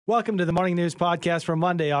Welcome to the Morning News Podcast for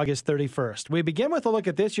Monday, August 31st. We begin with a look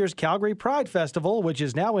at this year's Calgary Pride Festival, which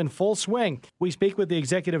is now in full swing. We speak with the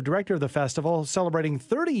executive director of the festival, celebrating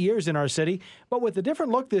 30 years in our city, but with a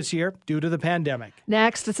different look this year due to the pandemic.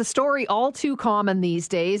 Next, it's a story all too common these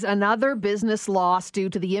days, another business loss due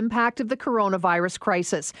to the impact of the coronavirus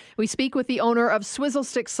crisis. We speak with the owner of Swizzle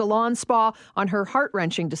Stick Salon Spa on her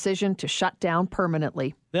heart-wrenching decision to shut down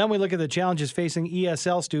permanently. Then we look at the challenges facing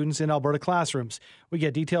ESL students in Alberta classrooms. We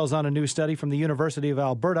get details on a new study from the University of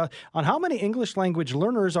Alberta on how many English language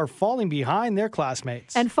learners are falling behind their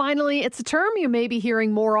classmates. And finally, it's a term you may be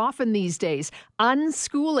hearing more often these days,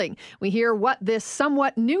 unschooling. We hear what this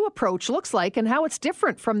somewhat new approach looks like and how it's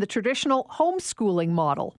different from the traditional homeschooling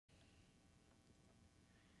model.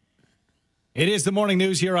 It is the morning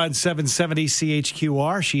news here on 770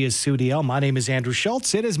 CHQR. She is Sue DL. My name is Andrew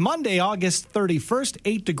Schultz. It is Monday, August 31st,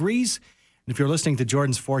 8 degrees. And if you're listening to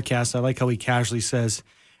Jordan's forecast, I like how he casually says,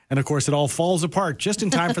 and of course, it all falls apart just in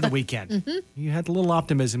time for the weekend. You had a little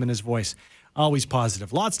optimism in his voice. Always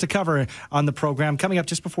positive. Lots to cover on the program. Coming up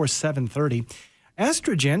just before 7:30.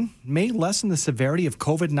 Estrogen may lessen the severity of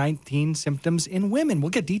COVID-19 symptoms in women. We'll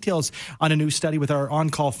get details on a new study with our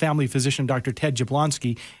on-call family physician, Dr. Ted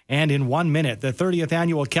Jablonski. And in 1 minute, the 30th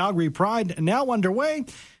annual Calgary Pride now underway.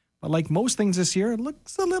 But like most things this year, it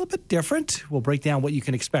looks a little bit different. We'll break down what you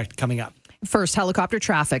can expect coming up. First, helicopter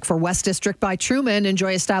traffic for West District by Truman.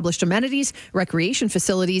 Enjoy established amenities, recreation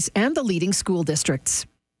facilities, and the leading school districts.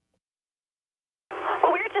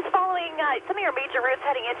 Some of your major routes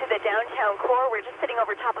heading into the downtown core. We're just sitting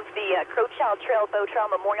over top of the Crowchild Trail, Bow Trail,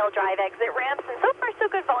 Memorial Drive exit ramps, and so far so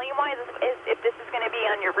good volume-wise if this is going to be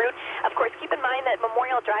on your route. Of course, keep in mind that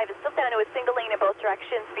Memorial Drive is still down to a single lane in both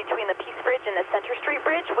directions between the Peace Bridge and the Center Street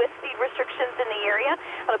Bridge with speed restrictions in the area.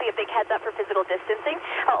 That'll be a big heads up for physical distancing.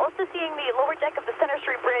 Also seeing the lower deck of the Center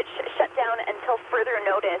Street Bridge shut down until further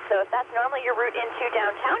notice. So if that's normally your route into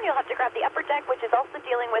downtown, you'll have to grab the upper deck, which is also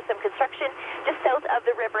dealing with some construction just south of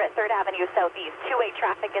the river at 3rd Avenue Southeast. Two-way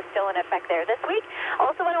traffic is still in effect there this week.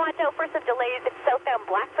 Also want to watch out for some delays if southbound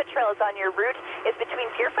Blackfoot Trail is on your route. It's between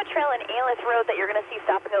Deerfoot Trail and Aylith Road that you're going to see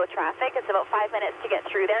stop and go traffic. It's about 5 minutes to get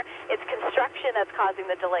through there. It's construction that's causing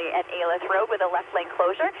the delay at Aylith Road with a left lane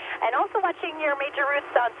closure. And also watching your major routes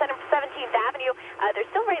on 17th Avenue. There's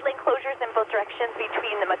still right lane closures in both directions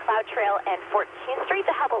between the McLeod Trail and 14th Street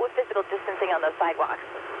to help out with physical distancing on those sidewalks.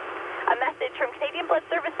 A message from Canadian Blood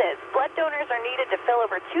Services. Blood donors are needed to fill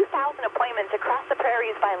over 2,000 appointments across the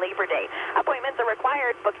prairies by Labor Day. Appointments are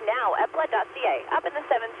required. Book now at blood.ca. Up in the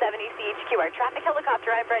 770 CHQR traffic helicopter,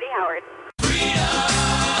 I'm Freddie Howard.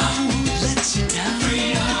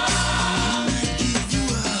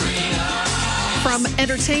 From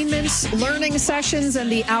entertainment, learning sessions,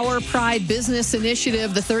 and the Our Pride Business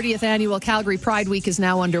Initiative, the 30th annual Calgary Pride Week is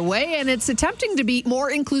now underway, and it's attempting to be more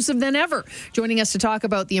inclusive than ever. Joining us to talk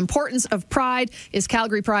about the importance of pride is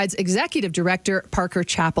Calgary Pride's Executive Director, Parker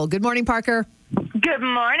Chappell. Good morning, Parker. Good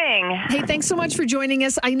morning. Hey, thanks so much for joining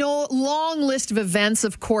us. I know long list of events,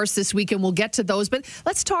 of course, this weekend. We'll get to those, but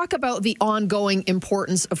let's talk about the ongoing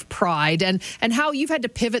importance of pride and how you've had to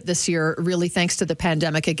pivot this year, really, thanks to the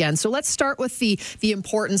pandemic again. So let's start with the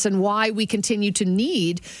importance and why we continue to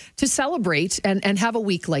need to celebrate and have a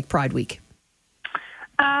week like Pride Week.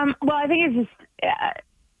 Well, I think it's just...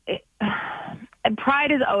 Pride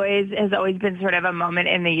has always been sort of a moment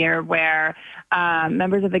in the year where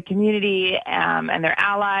members of the community and their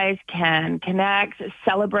allies can connect,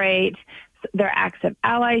 celebrate their acts of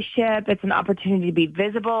allyship. It's an opportunity to be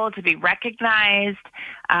visible, to be recognized,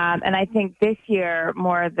 and I think this year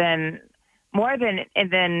more than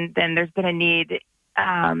there's been a need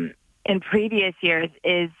in previous years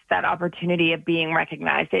is that opportunity of being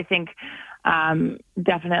recognized. I think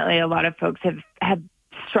definitely a lot of folks have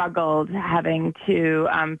struggled having to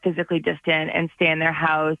physically distant and stay in their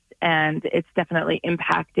house, and it's definitely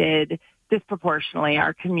impacted disproportionately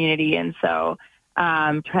our community. And so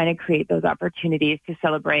trying to create those opportunities to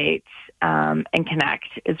celebrate and connect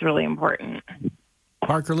is really important.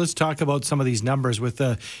 Parker, let's talk about some of these numbers with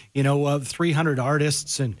 300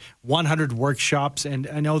 artists and 100 workshops, and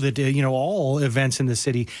I know that all events in the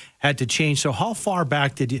city had to change. So how far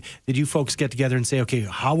back did you folks get together and say, okay,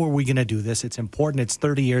 how are we going to do this? It's important. It's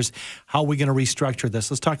 30 years. How are we going to restructure this?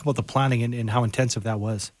 Let's talk about the planning and how intensive that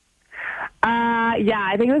was.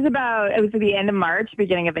 I think it was at the end of March,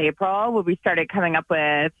 beginning of April, where we started coming up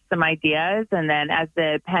with some ideas. And then as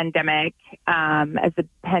the pandemic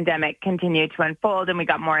continued to unfold and we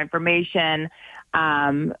got more information,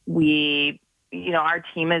 our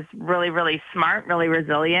team is really, really smart, really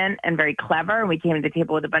resilient, and very clever. And we came to the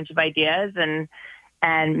table with a bunch of ideas, and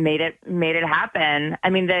and made it happen. I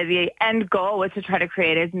mean, the end goal was to try to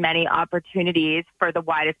create as many opportunities for the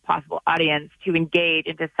widest possible audience to engage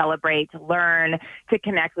and to celebrate, to learn, to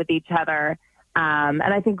connect with each other. And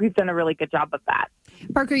I think we've done a really good job of that.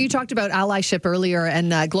 Parker, you talked about allyship earlier,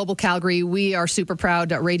 and Global Calgary, we are super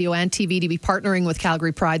proud, radio and TV, to be partnering with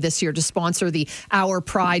Calgary Pride this year to sponsor the Our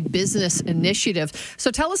Pride Business Initiative. So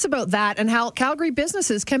tell us about that and how Calgary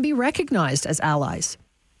businesses can be recognized as allies.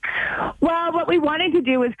 Well, what we wanted to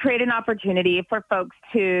do was create an opportunity for folks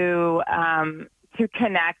to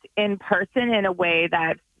connect in person in a way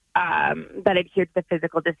that adhered to the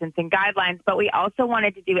physical distancing guidelines. But we also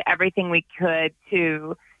wanted to do everything we could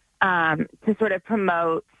to sort of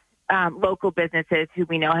promote local businesses who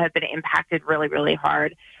we know have been impacted really, really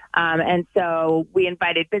hard. And so we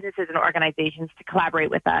invited businesses and organizations to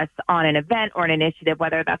collaborate with us on an event or an initiative,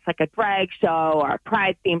 whether that's like a drag show or a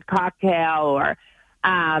Pride-themed cocktail or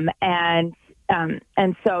and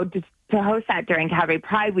so just to host that during Calgary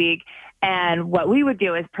Pride Week. And what we would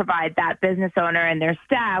do is provide that business owner and their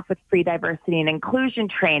staff with free diversity and inclusion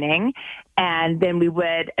training. And then we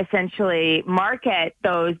would essentially market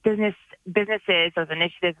those businesses, those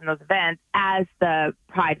initiatives, and those events as the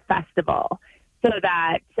Pride Festival so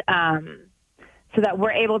that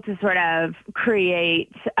we're able to sort of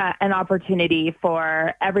create an opportunity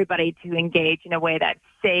for everybody to engage in a way that's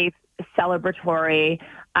safe, celebratory,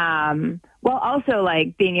 while also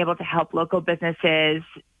like being able to help local businesses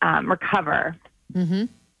recover. Mm-hmm.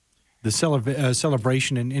 The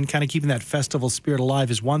celebration and kind of keeping that festival spirit alive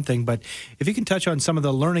is one thing, but if you can touch on some of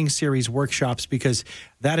the learning series workshops, because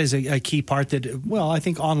that is a key part that, well, I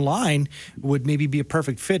think online would maybe be a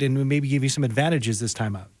perfect fit and maybe give you some advantages this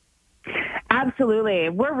time out. Absolutely.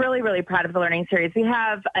 We're really, really proud of the learning series. We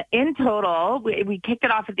have, in total, we kicked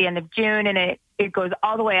it off at the end of June, and it goes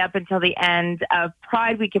all the way up until the end of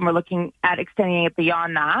Pride Week, and we're looking at extending it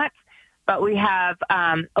beyond that. But we have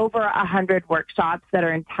over 100 workshops that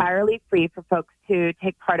are entirely free for folks to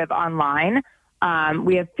take part of online.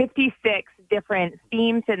 We have 56 different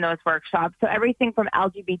themes in those workshops. So everything from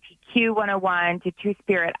LGBTQ 101 to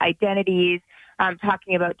Two-Spirit identities,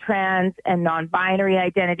 talking about trans and non-binary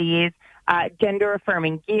identities,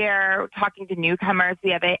 gender-affirming gear, talking to newcomers.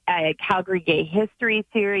 We have a Calgary Gay History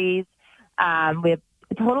series. We have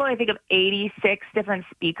a total, I think, of 86 different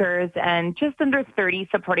speakers and just under 30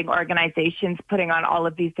 supporting organizations putting on all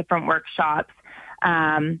of these different workshops.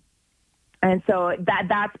 And so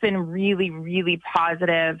that's been really, really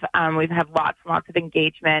positive. We've had lots and lots of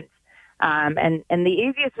engagement. And the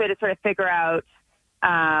easiest way to sort of figure out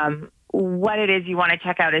what it is you want to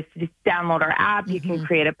check out is to just download our app. Mm-hmm. You can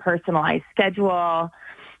create a personalized schedule.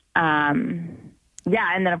 And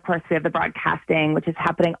then, of course, we have the broadcasting, which is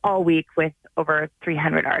happening all week with over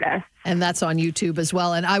 300 artists. And that's on YouTube as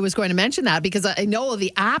well. And I was going to mention that because I know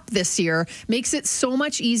the app this year makes it so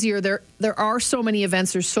much easier. There are so many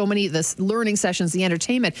events. There's so many, the learning sessions, the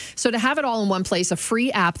entertainment. So to have it all in one place, a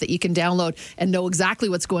free app that you can download and know exactly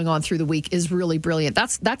what's going on through the week is really brilliant.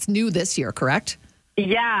 That's new this year, correct?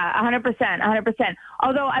 Yeah, 100%.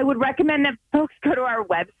 Although I would recommend that folks go to our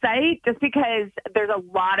website just because there's a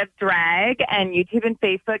lot of drag and YouTube and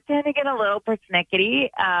Facebook tend to get a little persnickety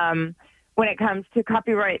when it comes to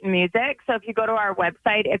copyright music. So if you go to our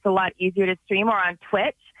website, it's a lot easier to stream, or on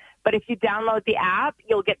Twitch. But if you download the app,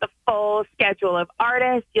 you'll get the full schedule of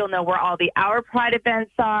artists. You'll know where all the Our Pride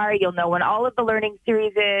events are. You'll know when all of the learning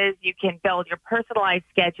series is. You can build your personalized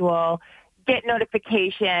schedule, get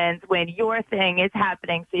notifications when your thing is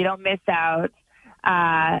happening so you don't miss out.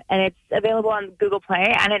 And it's available on Google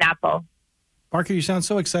Play and in Apple. Parker, you sound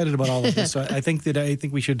so excited about all of this. So I think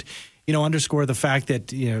we should, underscore the fact that,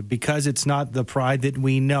 because it's not the Pride that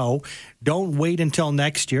we know, don't wait until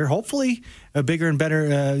next year. Hopefully a bigger and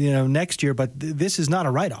better, next year. But this is not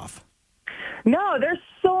a write-off. No, there's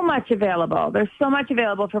so much available. There's so much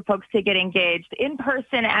available for folks to get engaged in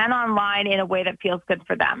person and online in a way that feels good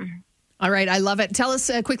for them. All right. I love it. Tell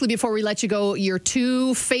us quickly before we let you go, your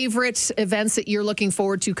two favorite events that you're looking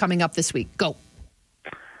forward to coming up this week. Go.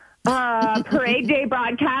 Parade Day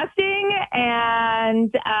broadcasting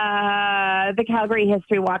and the Calgary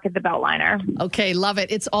History Walk at the Beltliner. Okay, love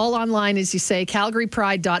it. It's all online, as you say,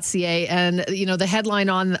 calgarypride.ca. And, the headline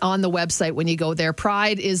on the website when you go there,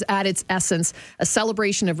 Pride is at its essence a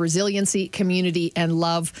celebration of resiliency, community, and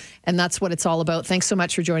love. And that's what it's all about. Thanks so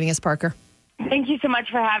much for joining us, Parker. Thank you so much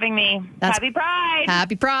for having me. Happy Pride.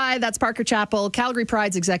 Happy Pride. That's Parker Chappell, Calgary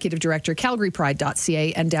Pride's Executive Director,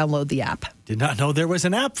 calgarypride.ca, and download the app. Did not know there was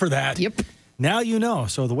an app for that. Yep. Now you know.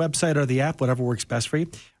 So the website or the app, whatever works best for you.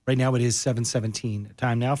 Right now it is 7:17.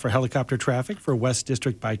 Time now for helicopter traffic for West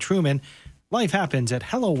District by Truman. Life happens at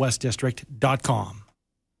hellowestdistrict.com.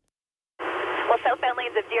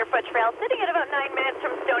 Deerfoot Trail, sitting at about 9 minutes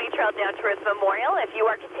from Stony Trail down towards Memorial. If you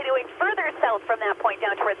are continuing further south from that point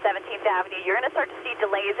down towards 17th Avenue, you're going to start to see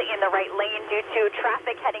delays in the right lane due to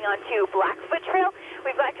traffic heading onto Blackfoot Trail.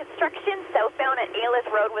 We've got construction southbound at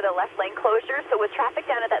Aylith Road with a left lane closure. So with traffic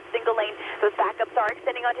down at that single lane, those backups are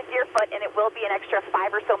extending onto Deerfoot, and it will be an extra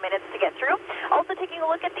 5 or so minutes to get through. Also taking a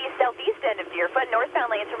look at the southeast end of Deerfoot,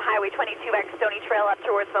 northbound lanes from Highway 22X Stony Trail up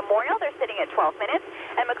towards Memorial, they're sitting at 12 minutes.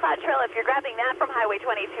 And McLeod Trail, if you're grabbing that from Highway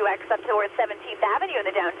 22X up towards 17th Avenue in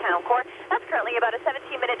the downtown core, that's currently about a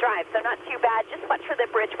 17-minute drive, so not too bad. Just watch for the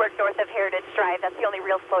bridge work north of Heritage Drive. That's the only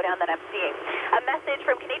real slowdown that I'm seeing. A message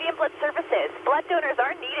from Canadian Blood Services. Blood donors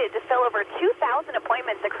are needed to fill over 2,000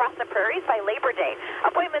 appointments across the prairies by Labor Day.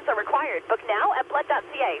 Appointments are required. Book now at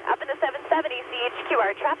blood.ca. Up in the 770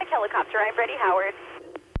 CHQR traffic helicopter, I'm Freddie Howard.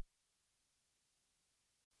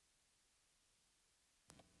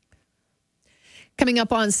 Coming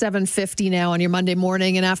up on 7:50 now on your Monday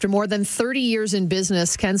morning, and after more than 30 years in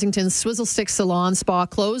business, Kensington's Swizzle Stick Salon Spa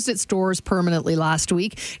closed its doors permanently last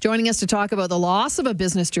week. Joining us to talk about the loss of a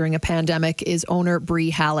business during a pandemic is owner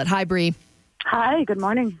Bree Hallett. Hi, Bree. Hi, good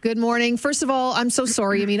morning. Good morning. First of all, I'm so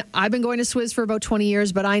sorry. I mean, I've been going to Swizz for about 20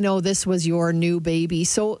 years, but I know this was your new baby.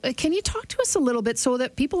 So can you talk to us a little bit so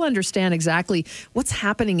that people understand exactly what's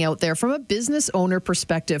happening out there from a business owner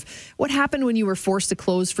perspective? What happened when you were forced to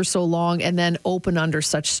close for so long and then open under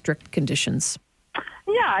such strict conditions?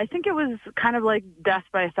 Yeah, I think it was kind of like death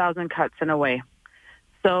by 1,000 cuts in a way.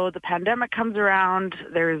 So the pandemic comes around,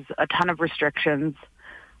 there's a ton of restrictions.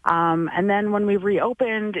 And then when we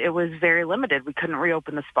reopened, it was very limited. We couldn't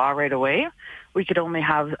reopen the spa right away. We could only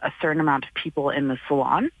have a certain amount of people in the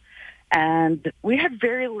salon. And we had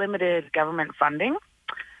very limited government funding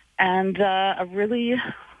and a really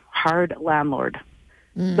hard landlord.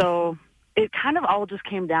 So it kind of all just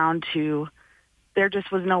came down to there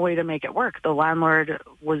just was no way to make it work. The landlord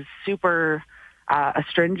was super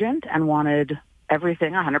astringent and wanted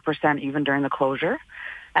everything 100% even during the closure,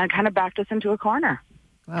 and kind of backed us into a corner.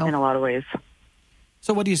 Wow. In a lot of ways.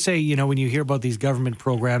 So what do you say, when you hear about these government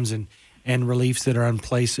programs and reliefs that are in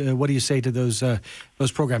place, what do you say to those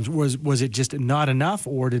programs? Was it just not enough,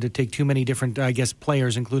 or did it take too many different,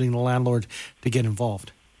 players, including the landlord, to get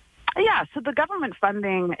involved? Yeah, so the government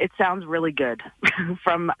funding, it sounds really good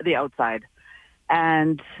from the outside.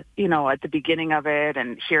 And, at the beginning of it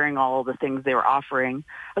and hearing all the things they were offering,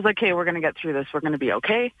 I was like, hey, we're going to get through this. We're going to be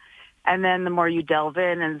okay. And then the more you delve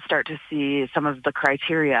in and start to see some of the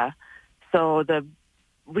criteria. So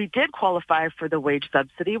we did qualify for the wage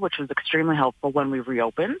subsidy, which was extremely helpful when we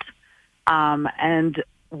reopened. And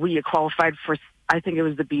we qualified for, I think it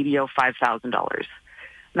was the BDO $5,000.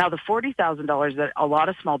 Now, the $40,000 that a lot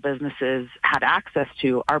of small businesses had access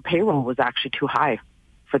to, our payroll was actually too high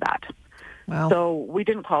for that. Wow. So we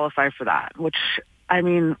didn't qualify for that, which,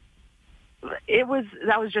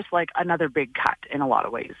 that was just like another big cut in a lot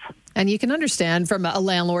of ways. And you can understand from a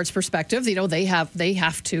landlord's perspective, they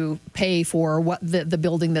have to pay for what the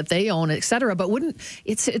building that they own, et cetera. But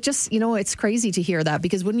it's crazy to hear that,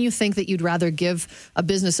 because wouldn't you think that you'd rather give a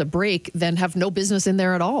business a break than have no business in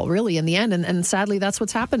there at all, really, in the end? And sadly, that's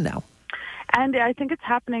what's happened now. And I think it's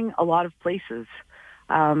happening a lot of places.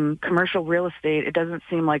 Commercial real estate, it doesn't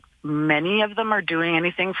seem like many of them are doing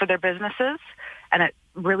anything for their businesses. And it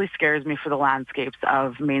really scares me for the landscapes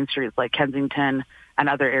of main streets like Kensington and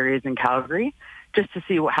other areas in Calgary, just to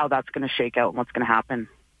see how that's going to shake out and what's going to happen.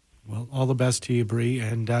 Well, all the best to you, Bree.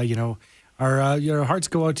 And, our hearts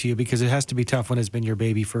go out to you, because it has to be tough when it's been your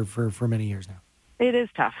baby for many years now. It is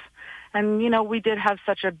tough. And, we did have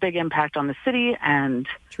such a big impact on the city, and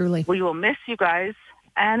truly, we will miss you guys.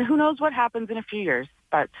 And who knows what happens in a few years.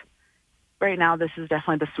 But right now, this is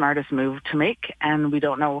definitely the smartest move to make, and we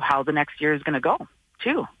don't know how the next year is going to go,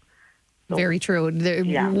 too. So, very true.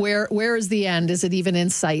 Yeah. Where is the end? Is it even in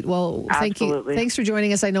sight? Well, thank you. Thanks for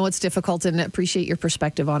joining us. I know it's difficult, and appreciate your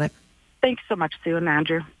perspective on it. Thanks so much, Sue and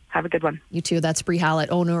Andrew. Have a good one. You too. That's Bree Hallett,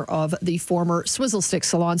 owner of the former Swizzle Stick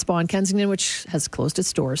Salon Spa in Kensington, which has closed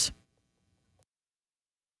its doors.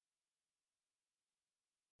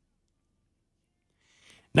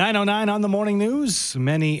 9:09 on the morning news.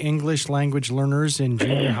 Many English language learners in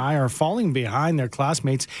junior high are falling behind their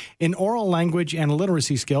classmates in oral language and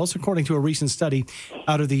literacy skills, according to a recent study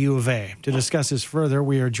out of the U of A. To discuss this further,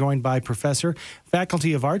 we are joined by Professor,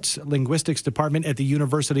 Faculty of Arts, Linguistics Department at the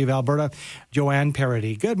University of Alberta, Joanne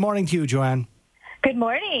Parody. Good morning to you, Joanne. Good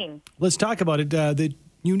morning. Let's talk about it. The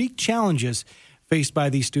unique challenges faced by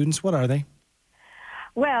these students, what are they?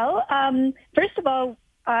 Well, first of all,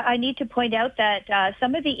 I need to point out that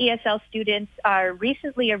some of the ESL students are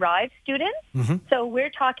recently arrived students. Mm-hmm. So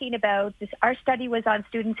we're talking about this. Our study was on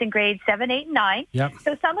students in grades 7, 8, and 9. Yep.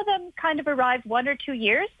 So some of them kind of arrived 1 or 2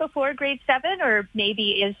 years before grade 7, or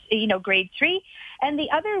maybe is grade 3. And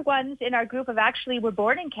the other ones in our group were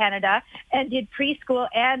born in Canada and did preschool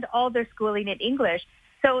and all their schooling in English.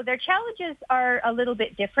 So their challenges are a little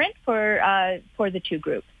bit different for the two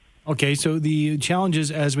groups. Okay, so the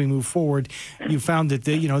challenges as we move forward, you found that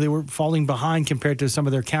they were falling behind compared to some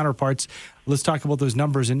of their counterparts. Let's talk about those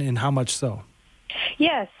numbers and how much so.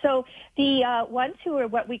 Yes, so the ones who are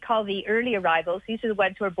what we call the early arrivals, these are the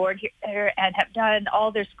ones who are born here and have done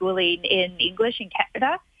all their schooling in English in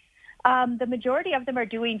Canada. The majority of them are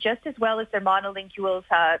doing just as well as their monolingual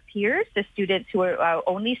peers, the students who are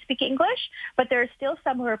only speak English, but there are still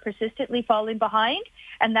some who are persistently falling behind,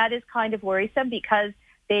 and that is kind of worrisome because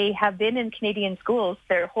they have been in Canadian schools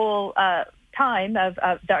their whole time of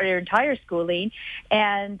their entire schooling,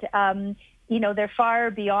 and they're far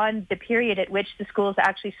beyond the period at which the schools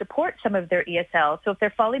actually support some of their ESL. So if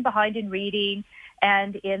they're falling behind in reading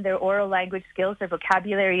and in their oral language skills, their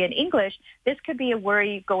vocabulary in English, this could be a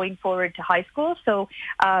worry going forward to high school. So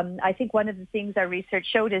I think one of the things our research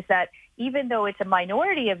showed is that even though it's a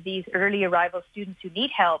minority of these early arrival students who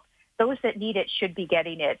need help, those that need it should be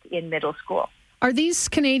getting it in middle school. Are these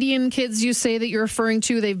Canadian kids you say that you're referring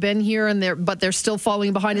to, they've been here but they're still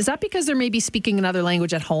falling behind? Is that because they're maybe speaking another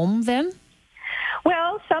language at home then?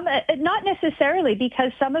 Well, some not necessarily,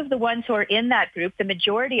 because some of the ones who are in that group, the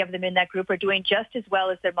majority of them in that group are doing just as well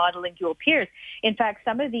as their monolingual peers. In fact,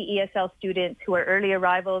 some of the ESL students who are early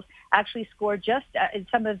arrivals actually score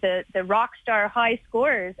some of the rock star high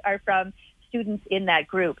scorers are from students in that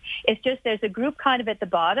group. It's just there's a group kind of at the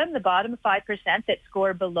bottom 5% that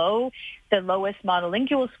score below the lowest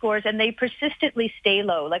monolingual scores, and they persistently stay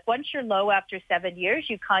low. Like once you're low after 7 years,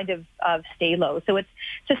 you kind of stay low. So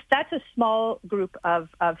that's a small group of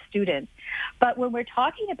students. But when we're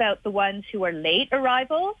talking about the ones who are late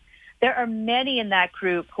arrivals, there are many in that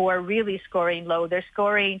group who are really scoring low. They're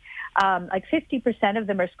scoring, 50% of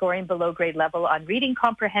them are scoring below grade level on reading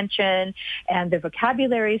comprehension, and their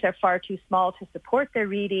vocabularies are far too small to support their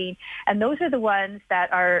reading. And those are the ones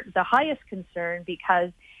that are the highest concern because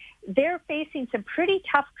they're facing some pretty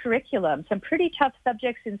tough curriculum, some pretty tough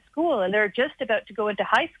subjects in school, and they're just about to go into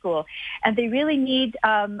high school. And they really need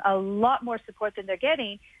a lot more support than they're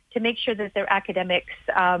getting to make sure that their academics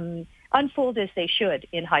unfold as they should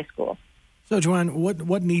in high school. So, Joanne,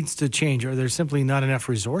 what needs to change? Are there simply not enough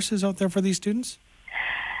resources out there for these students?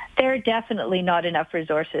 There are definitely not enough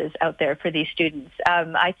resources out there for these students.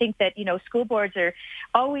 I think that, school boards are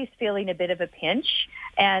always feeling a bit of a pinch.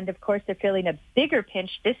 And, of course, they're feeling a bigger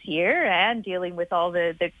pinch this year and dealing with all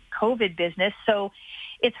the COVID business. So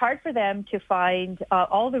it's hard for them to find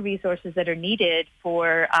all the resources that are needed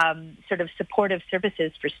for sort of supportive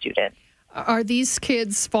services for students. Are these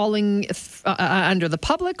kids falling under the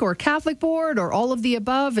public or Catholic board or all of the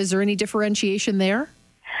above? Is there any differentiation there?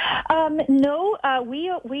 No,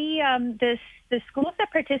 the schools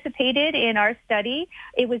that participated in our study,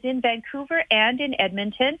 it was in Vancouver and in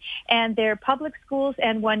Edmonton, and they're public schools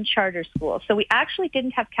and one charter school. So we actually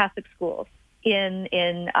didn't have Catholic schools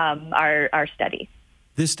in our study.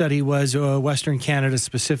 This study was Western Canada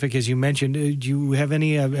specific, as you mentioned. Do you have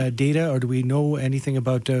any data, or do we know anything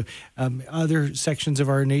about other sections of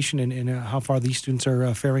our nation and how far these students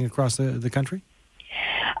are faring across the country?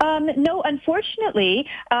 No, unfortunately,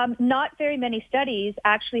 not very many studies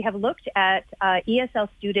actually have looked at ESL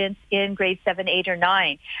students in grades 7, 8, or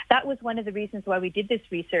 9. That was one of the reasons why we did this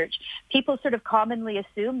research. People sort of commonly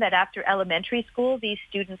assume that after elementary school, these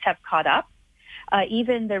students have caught up.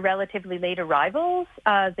 Even the relatively late arrivals,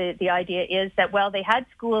 the idea is that, well, they had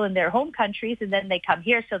school in their home countries and then they come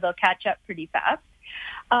here, so they'll catch up pretty fast.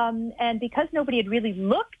 And because nobody had really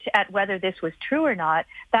looked at whether this was true or not,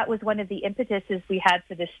 that was one of the impetuses we had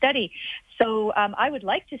for this study. So I would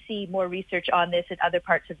like to see more research on this in other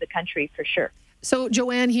parts of the country for sure. So,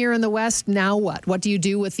 Joanne, here in the West, now what? What do you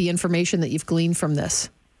do with the information that you've gleaned from this?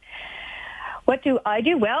 What do I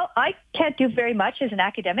do? Well, I can't do very much as an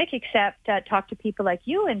academic except talk to people like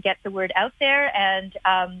you and get the word out there and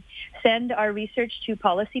send our research to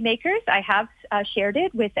policymakers. I have shared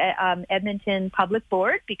it with Edmonton Public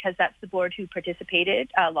Board because that's the board who participated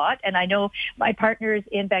a lot. And I know my partners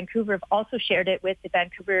in Vancouver have also shared it with the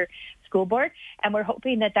Vancouver School Board. And we're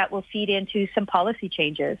hoping that that will feed into some policy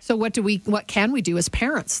changes. So what can we do as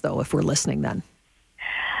parents, though, if we're listening then?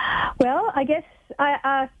 Well, I guess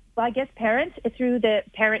parents, through the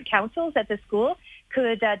parent councils at the school,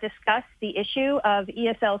 could discuss the issue of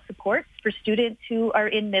ESL supports for students who are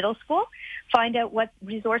in middle school, find out what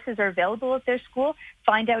resources are available at their school,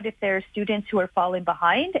 find out if there are students who are falling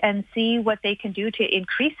behind, and see what they can do to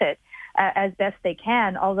increase it as best they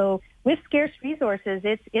can. Although with scarce resources,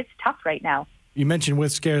 it's tough right now. You mentioned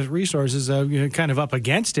with scarce resources, you're kind of up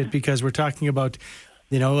against it because we're talking about,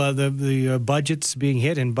 the budgets being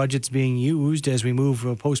hit and budgets being used as we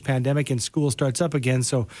move post-pandemic and school starts up again.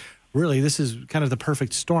 So really, this is kind of the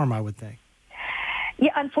perfect storm, I would think.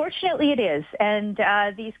 Yeah, unfortunately it is. And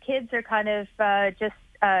these kids are kind of they're...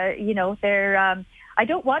 I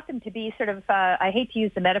don't want them to be sort of, I hate to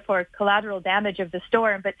use the metaphor, collateral damage of the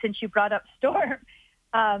storm, but since you brought up storm,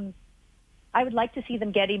 I would like to see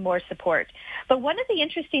them getting more support. But one of the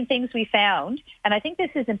interesting things we found, and I think this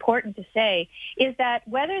is important to say, is that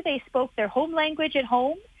whether they spoke their home language at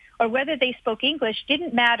home or whether they spoke English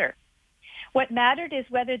didn't matter. What mattered is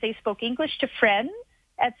whether they spoke English to friends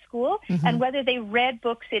at school and whether they read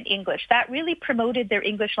books in English. That really promoted their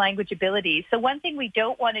English language abilities. So one thing we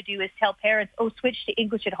don't want to do is tell parents, switch to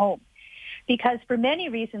English at home. Because for many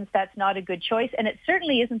reasons, that's not a good choice, and it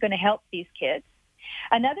certainly isn't going to help these kids.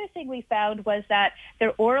 Another thing we found was that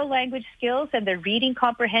their oral language skills and their reading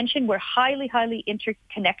comprehension were highly, highly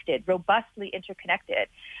interconnected, robustly interconnected.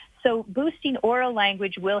 So boosting oral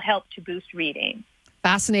language will help to boost reading.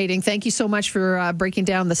 Fascinating. Thank you so much for breaking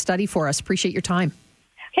down the study for us. Appreciate your time.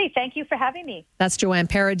 Hey, thank you for having me. That's Joanne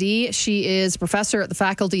Paradis. She is professor at the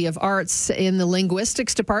Faculty of Arts in the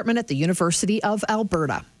Linguistics Department at the University of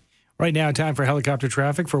Alberta. Right now, time for helicopter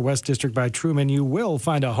traffic for West District by Truman. You will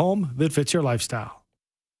find a home that fits your lifestyle.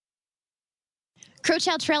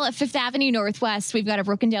 Crowchild Trail at 5th Avenue Northwest. We've got a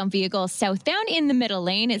broken down vehicle southbound in the middle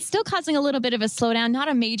lane. It's still causing a little bit of a slowdown, not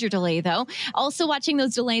a major delay though. Also watching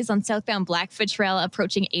those delays on southbound Blackfoot Trail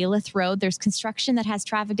approaching Alyth Road. There's construction that has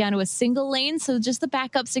traffic down to a single lane, so just the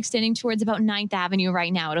backups extending towards about 9th Avenue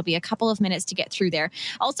right now. It'll be a couple of minutes to get through there.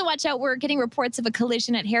 Also watch out, we're getting reports of a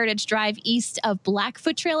collision at Heritage Drive east of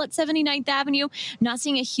Blackfoot Trail at 79th Avenue. Not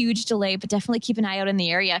seeing a huge delay, but definitely keep an eye out in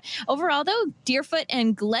the area. Overall though, Deerfoot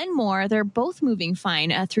and Glenmore, they're both moving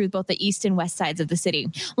fine through both the east and west sides of the city.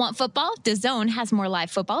 Want football? DAZN has more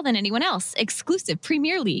live football than anyone else. Exclusive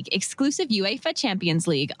Premier League, exclusive UEFA Champions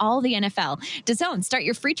League, all the NFL. DAZN, start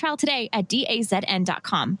your free trial today at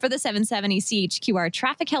DAZN.com. For the 770 CHQR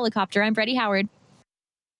traffic helicopter, I'm Brady Howard.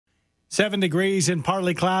 7 degrees and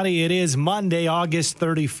partly cloudy. It is Monday, August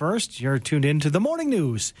 31st. You're tuned in to the Morning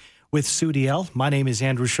News with Sue DL. My name is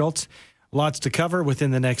Andrew Schultz. Lots to cover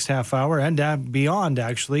within the next half hour and beyond,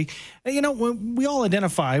 actually. We all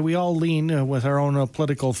identify, we all lean with our own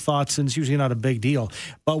political thoughts, and it's usually not a big deal.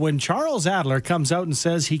 But when Charles Adler comes out and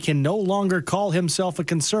says he can no longer call himself a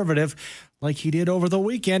conservative like he did over the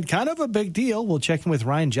weekend, kind of a big deal. We'll check in with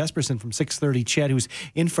Ryan Jesperson from 6:30 CHED, who's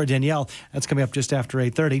in for Danielle. That's coming up just after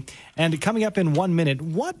 8:30. And coming up in 1 minute,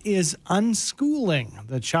 what is unschooling?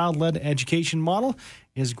 The child-led education model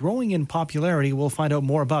is growing in popularity. We'll find out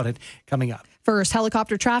more about it coming up. First,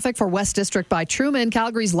 helicopter traffic for West District by Truman,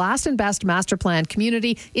 Calgary's last and best master planned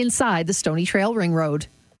community inside the Stony Trail Ring Road.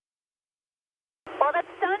 Well, that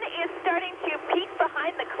sun is starting to peek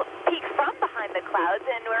from behind the clouds,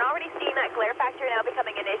 and we're already seeing that glare factor now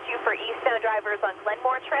becoming an issue for eastbound drivers on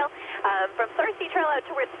Glenmore Trail. From Sarcee Trail out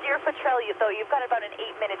towards Deerfoot Trail, though, you've got about an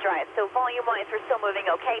 8-minute drive, so volume-wise, we're still moving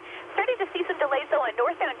okay. Starting to see some delays, though, on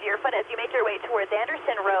northbound Deerfoot as you make your way towards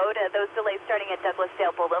Anderson Road. Those delays starting at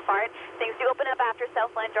Douglasdale Boulevard. Things do open up after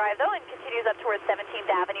Southland Drive, though, and continues up towards 17th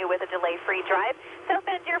Avenue with a delay-free drive.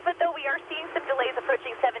 Southbound Deerfoot, though, we are seeing some delays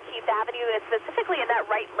approaching 17th Avenue, specifically in that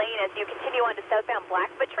right lane as you continue on to southbound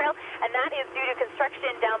Blackfoot Trail, and that is due to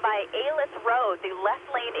construction down by Alyth Road. The left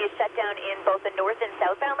lane is shut down in both the north and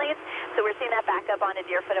southbound lanes, so we're seeing that back up onto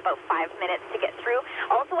Deerfoot about 5 minutes to get through.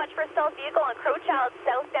 Also watch for a stalled vehicle on Crowchild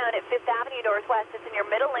southbound at 5th Avenue Northwest. It's in your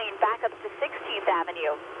middle lane back up to 16th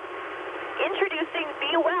Avenue. Introducing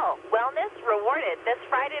Be Well. Wellness rewarded. This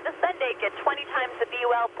Friday to Sunday, get 20 times the Be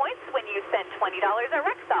Well points when you spend $20 at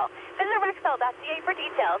Rexall. Visit Rexall.ca for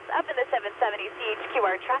details. Up in the 770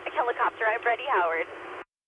 CHQR traffic helicopter, I'm Brady Howard.